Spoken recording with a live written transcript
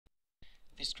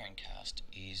This screencast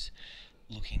is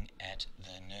looking at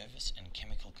the nervous and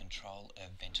chemical control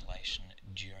of ventilation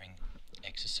during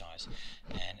exercise,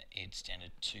 and it's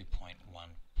standard 2.1.5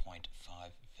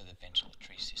 for the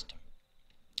ventilatory system.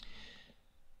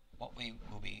 What we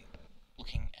will be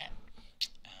looking at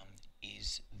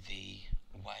is the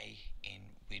way in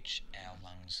which our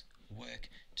lungs work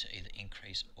to either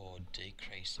increase or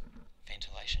decrease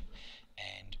ventilation,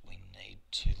 and we need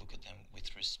to look at them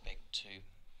with respect to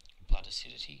blood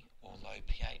acidity or low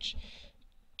pH,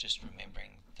 just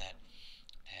remembering that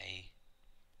a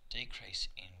decrease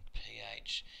in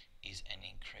pH is an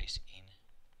increase in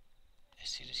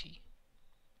acidity.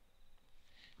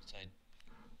 So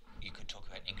you could talk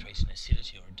about an increase in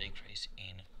acidity or a decrease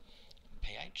in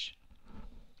pH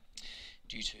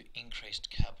due to increased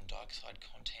carbon dioxide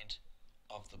content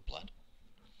of the blood.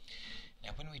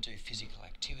 Now, when we do physical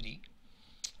activity,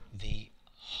 the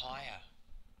higher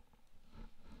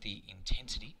the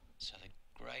intensity, so the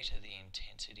greater the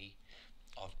intensity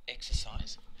of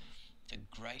exercise, the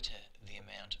greater the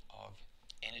amount of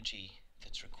energy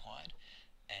that's required,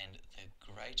 and the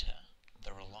greater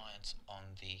the reliance on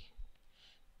the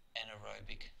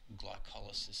anaerobic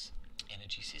glycolysis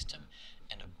energy system.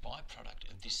 And a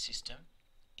byproduct of this system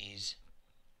is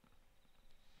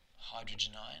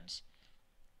hydrogen ions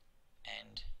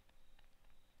and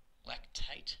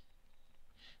lactate,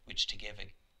 which together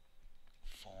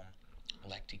form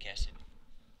lactic acid.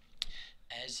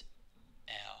 As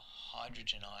our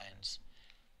hydrogen ions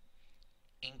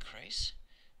increase,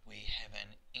 we have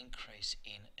an increase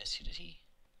in acidity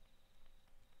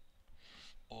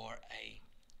or a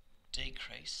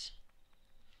decrease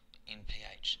in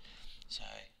pH. So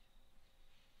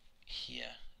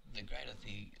here, the greater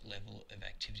the level of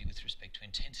activity with respect to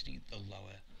intensity, the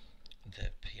lower the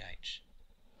pH.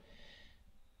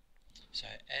 So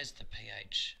as the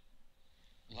pH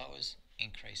lowers,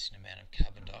 increase in amount of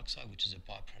carbon dioxide, which is a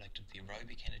byproduct of the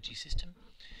aerobic energy system.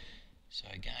 So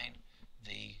again,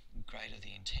 the greater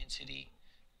the intensity,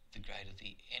 the greater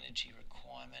the energy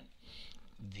requirement,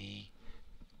 the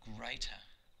greater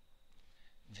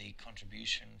the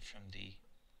contribution from the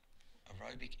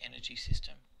aerobic energy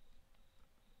system,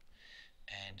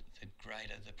 and the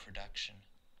greater the production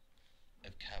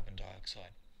of carbon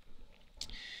dioxide.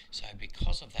 So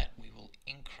because of that, we will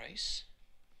increase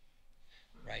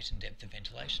rate and depth of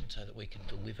ventilation so that we can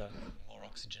deliver more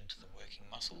oxygen to the working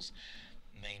muscles,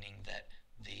 meaning that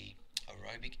the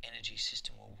aerobic energy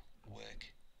system will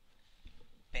work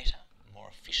better, more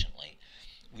efficiently,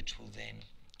 which will then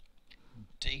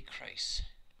decrease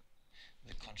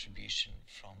the contribution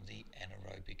from the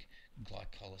anaerobic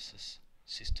glycolysis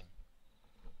system.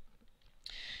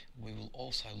 We will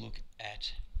also look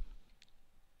at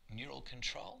neural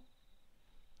control.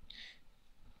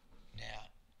 Now,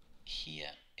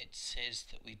 here it says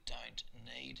that we don't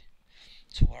need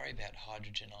to worry about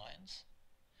hydrogen ions.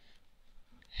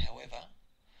 However,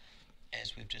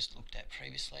 as we've just looked at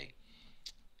previously,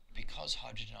 because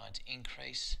hydrogen ions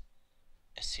increase,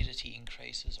 acidity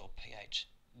increases or pH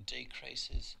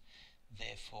decreases,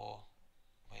 therefore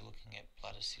we're looking at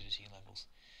blood acidity levels.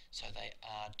 So they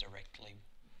are directly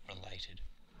related.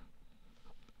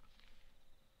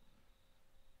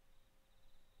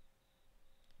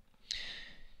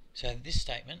 So this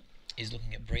statement is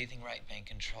looking at breathing rate being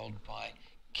controlled by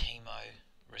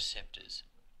chemoreceptors.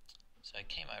 So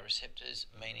chemoreceptors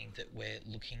meaning that we're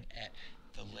looking at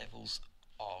the levels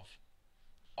of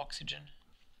oxygen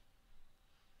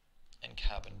and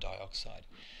carbon dioxide.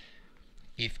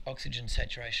 If oxygen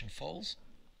saturation falls,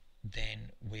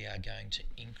 then we are going to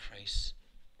increase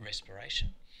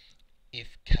respiration.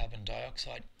 If carbon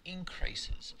dioxide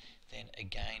increases, then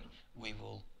again we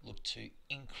will look to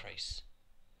increase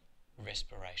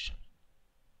respiration.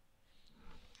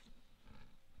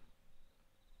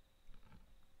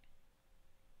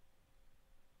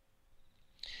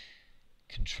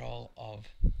 Control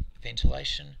of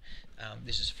ventilation.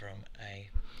 This is from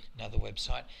another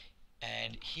website,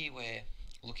 and here we're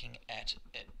looking at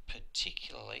it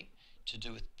particularly to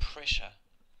do with pressure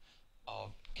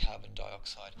of carbon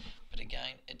dioxide. But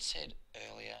again, it said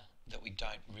earlier that we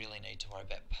don't really need to worry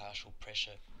about partial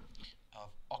pressure of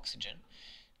oxygen.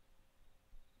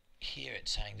 Here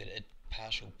it's saying that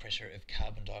partial pressure of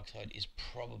carbon dioxide is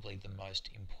probably the most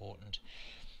important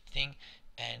thing,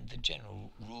 and the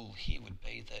general rule here would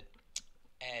be that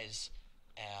as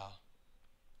our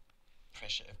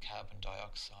pressure of carbon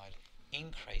dioxide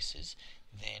increases,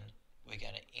 then we're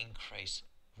going to increase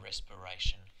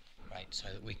respiration rate so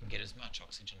that we can get as much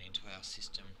oxygen into our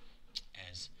system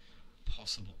as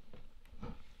possible.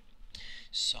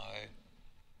 So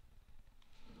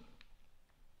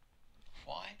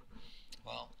why?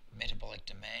 Well,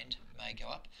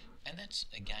 And that's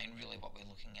again really what we're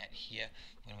looking at here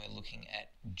when we're looking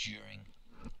at during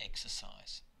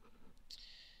exercise.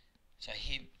 So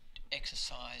here,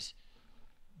 exercise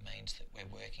means that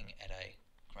we're working at a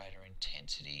greater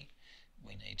intensity.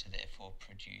 We need to therefore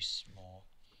produce more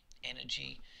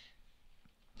energy.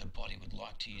 The body would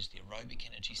like to use the aerobic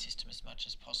energy system as much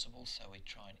as possible, so we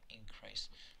try and increase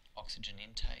oxygen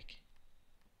intake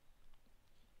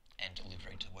and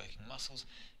delivery to working muscles.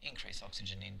 Increase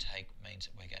oxygen intake means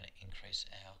that we're going to increase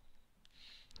our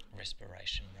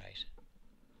respiration rate.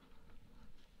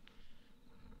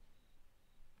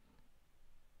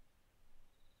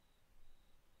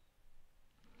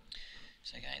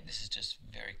 So again, this is just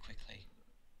very quickly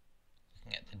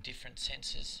looking at the different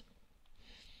sensors.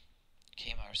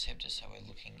 Chemoreceptors, so we're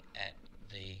looking at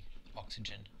the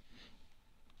oxygen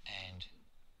and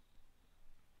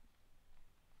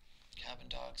carbon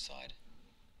dioxide.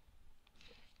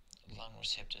 Lung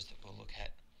receptors that we'll look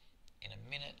at in a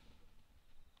minute.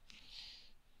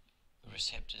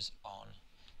 Receptors on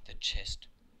the chest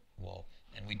wall,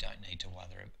 and we don't need to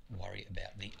worry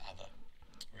about the other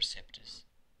receptors.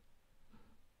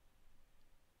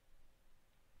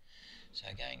 So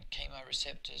again,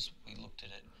 chemoreceptors, we looked at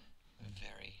it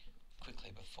very quickly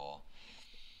before.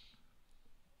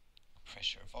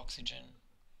 Pressure of oxygen,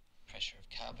 pressure of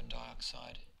carbon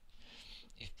dioxide.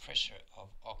 If pressure of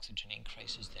oxygen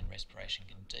increases, then respiration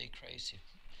can decrease.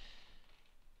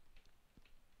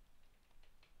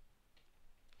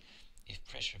 If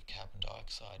pressure of carbon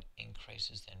dioxide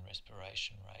increases, then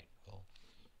respiration rate will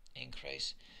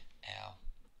increase. Our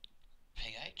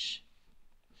pH.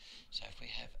 So if we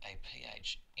have a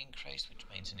pH increase, which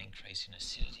means an increase in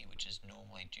acidity, which is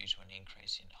normally due to an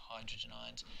increase in hydrogen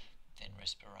ions, then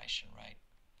respiration rate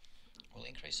will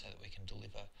increase so that we can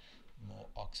deliver more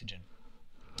oxygen.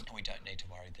 And we don't need to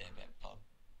worry there about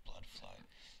blood flow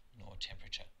nor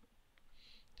temperature.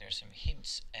 There are some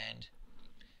hints and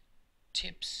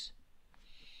tips.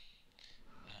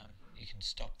 You can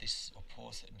stop this or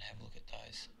pause it and have a look at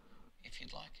those if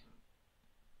you'd like.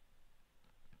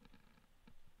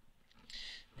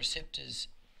 Receptors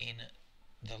in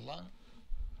the lung,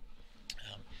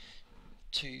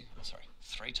 three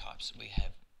types. We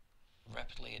have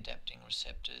rapidly adapting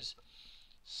receptors,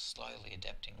 slowly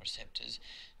adapting receptors.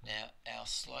 Now, our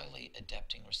slowly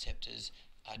adapting receptors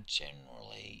are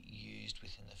generally used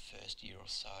within the first year or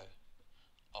so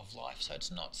of life, so it's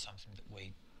not something that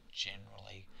we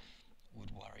generally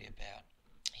would worry about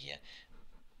here.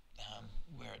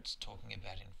 Where it's talking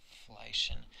about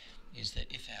inflation is that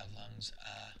if our lungs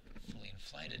are fully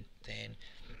inflated, then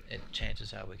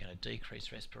chances are we're going to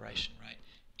decrease respiration rate.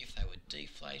 If they were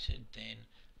deflated, then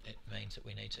it means that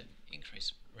we need to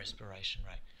increase respiration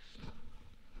rate.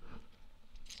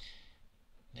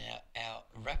 Now, our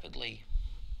rapidly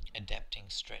adapting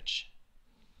stretch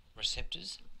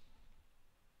receptors,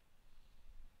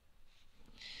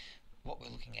 what we're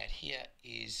looking at here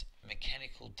is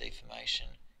mechanical deformation,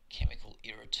 chemical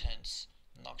irritants,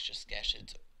 noxious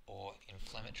gases or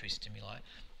inflammatory stimuli,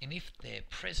 and if they're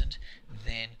present,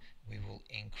 then we will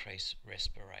increase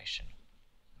respiration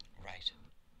rate.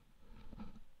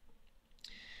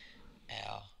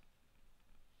 Our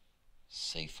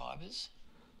C fibers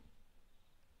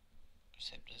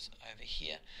receptors over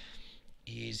here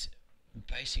is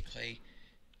basically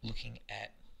looking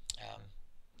at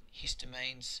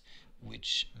histamines,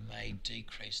 which may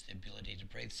decrease the ability to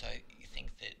breathe. So you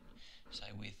think that,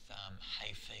 say with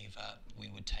hay fever, we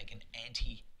would take an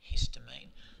antihistamine,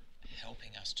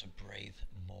 helping us to breathe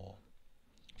more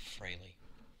freely.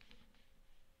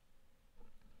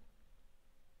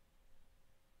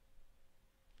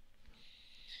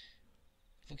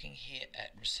 Looking here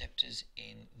at receptors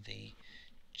in the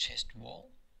chest wall.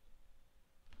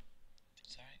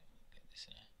 Sorry, I'll get this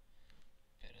in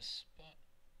a better spot.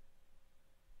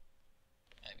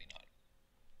 Maybe not.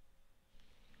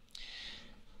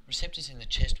 Receptors in the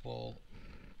chest wall,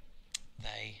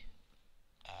 they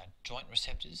are joint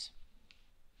receptors.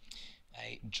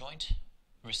 A joint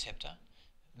receptor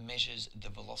measures the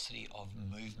velocity of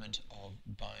movement of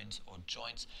bones or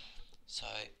joints. So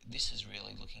this is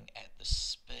really looking at the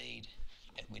speed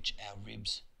at which our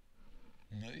ribs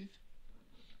move.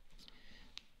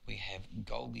 We have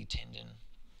Golgi tendon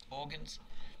organs.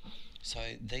 So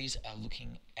these are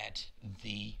looking at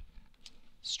the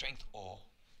strength or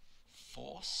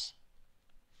force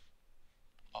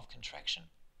of contraction.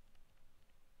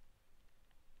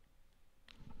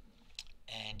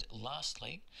 And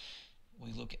lastly,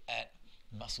 we look at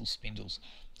muscle spindles.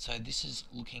 So this is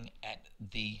looking at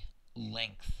the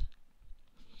length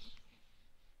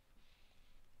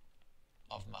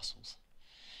of muscles.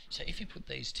 So if you put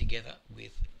these together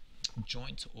with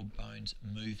joints or bones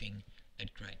moving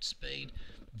at great speed,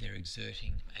 they're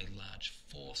exerting a large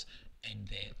force, and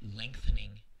they're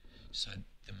lengthening, so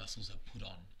the muscles are put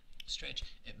on stretch.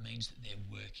 It means that they're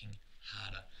working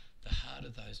harder. The harder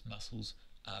those muscles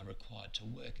are required to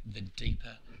work, the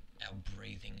deeper our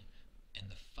breathing and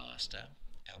the faster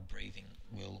our breathing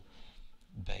will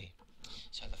be.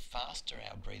 So the faster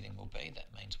our breathing will be,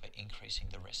 that means we're increasing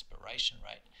the respiration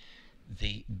rate.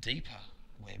 The deeper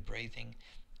we're breathing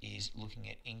is looking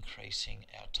at increasing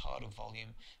our tidal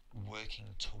volume,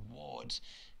 working towards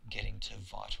getting to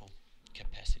vital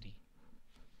capacity.